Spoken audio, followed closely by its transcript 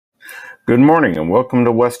Good morning and welcome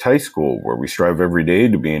to West High School, where we strive every day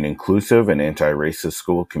to be an inclusive and anti-racist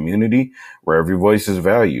school community where every voice is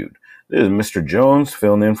valued. This is Mr. Jones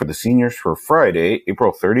filling in for the seniors for Friday,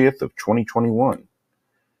 April 30th of 2021.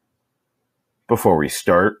 Before we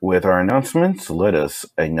start with our announcements, let us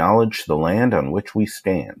acknowledge the land on which we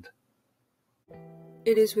stand.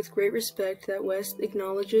 It is with great respect that West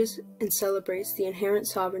acknowledges and celebrates the inherent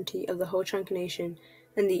sovereignty of the Ho-Chunk Nation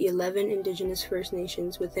and the 11 indigenous First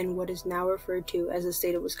Nations within what is now referred to as the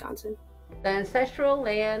state of Wisconsin. The ancestral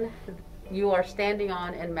land you are standing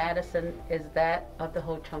on in Madison is that of the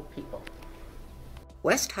Ho-Chunk people.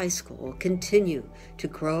 West High School will continue to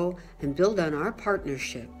grow and build on our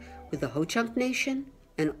partnership with the Ho-Chunk Nation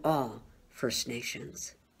and all First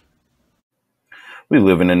Nations. We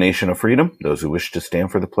live in a nation of freedom. Those who wish to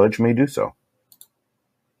stand for the pledge may do so.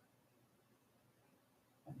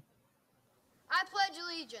 I pledge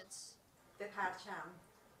allegiance de Hacham,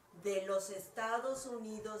 de los Estados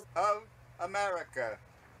Unidos of America.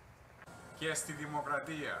 Que esti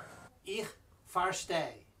democratia. Ich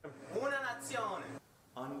verstehe. Una nazione.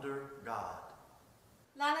 Under God.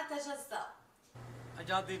 나는 되셨어.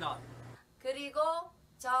 아자디나. 그리고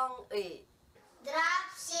정의.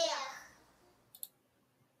 드랍시아.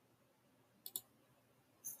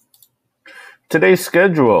 Today's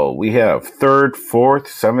schedule, we have 3rd, 4th,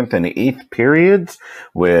 7th, and 8th periods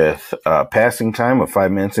with passing time of 5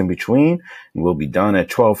 minutes in between. We'll be done at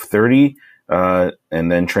 12:30 and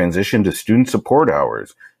then transition to student support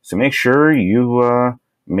hours. So make sure you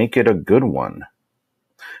make it a good one.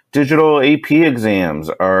 Digital AP exams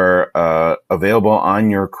are available on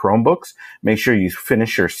your Chromebooks. Make sure you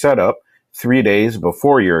finish your setup 3 days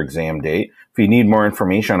before your exam date. If you need more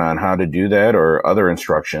information on how to do that or other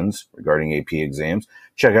instructions regarding AP exams,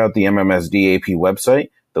 check out the MMSD AP website.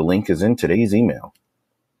 The link is in today's email.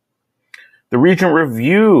 The Regent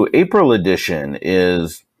Review April edition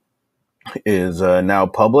is now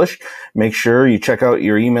published. Make sure you check out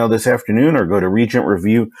your email this afternoon or go to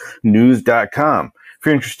regentreviewnews.com. If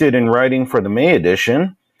you're interested in writing for the May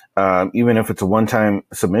edition, even if it's a one-time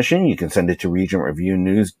submission, you can send it to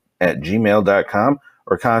regentreviewnews@gmail.com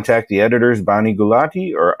or contact the editors Bonnie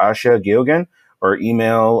Gulati or Asha Gilgan or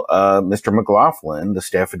email Mr. McLaughlin, the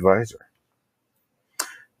staff advisor.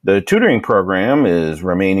 The tutoring program is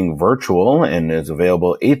remaining virtual and is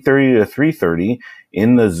available 8:30 to 3:30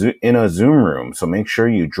 in a Zoom room. So make sure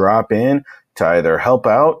you drop in to either help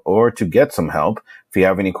out or to get some help. If you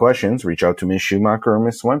have any questions, reach out to Ms. Schumacher or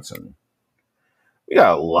Ms. Swenson. We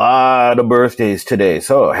got a lot of birthdays today.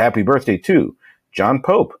 So happy birthday to John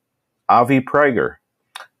Pope, Avi Prager,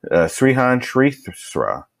 Srihan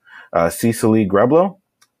Shrithra, Cecily Greblo,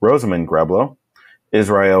 Rosamond Greblo,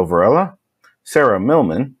 Israel Varela, Sarah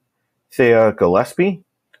Millman, Thea Gillespie,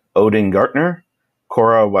 Odin Gartner,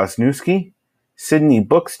 Cora Wasniewski, Sydney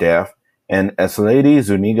Bookstaff, and Eslady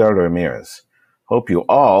Zuniga Ramirez. Hope you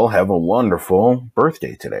all have a wonderful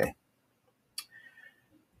birthday today.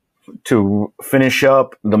 To finish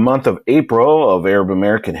up the month of April of Arab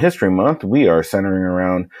American History Month, we are centering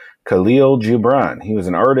around Khalil Gibran. He was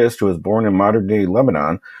an artist who was born in modern-day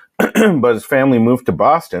Lebanon, but his family moved to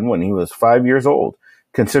Boston when he was 5 years old.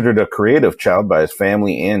 Considered a creative child by his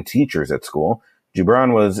family and teachers at school,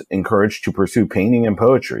 Gibran was encouraged to pursue painting and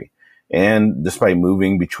poetry. And despite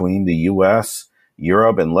moving between the U.S.,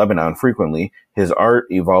 Europe, and Lebanon frequently, his art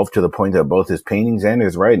evolved to the point that both his paintings and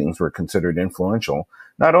his writings were considered influential,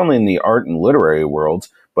 not only in the art and literary worlds,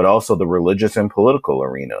 but also the religious and political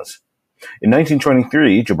arenas. In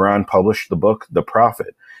 1923, Gibran published the book The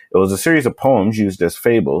Prophet. It was a series of poems used as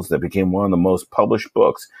fables that became one of the most published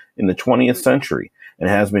books in the 20th century and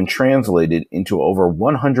has been translated into over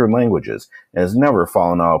 100 languages and has never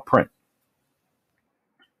fallen out of print.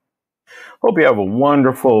 Hope you have a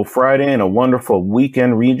wonderful Friday and a wonderful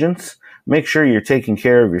weekend, Regents. Make sure you're taking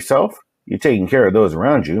care of yourself, you're taking care of those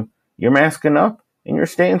around you, you're masking up, and you're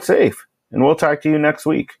staying safe. And we'll talk to you next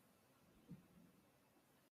week.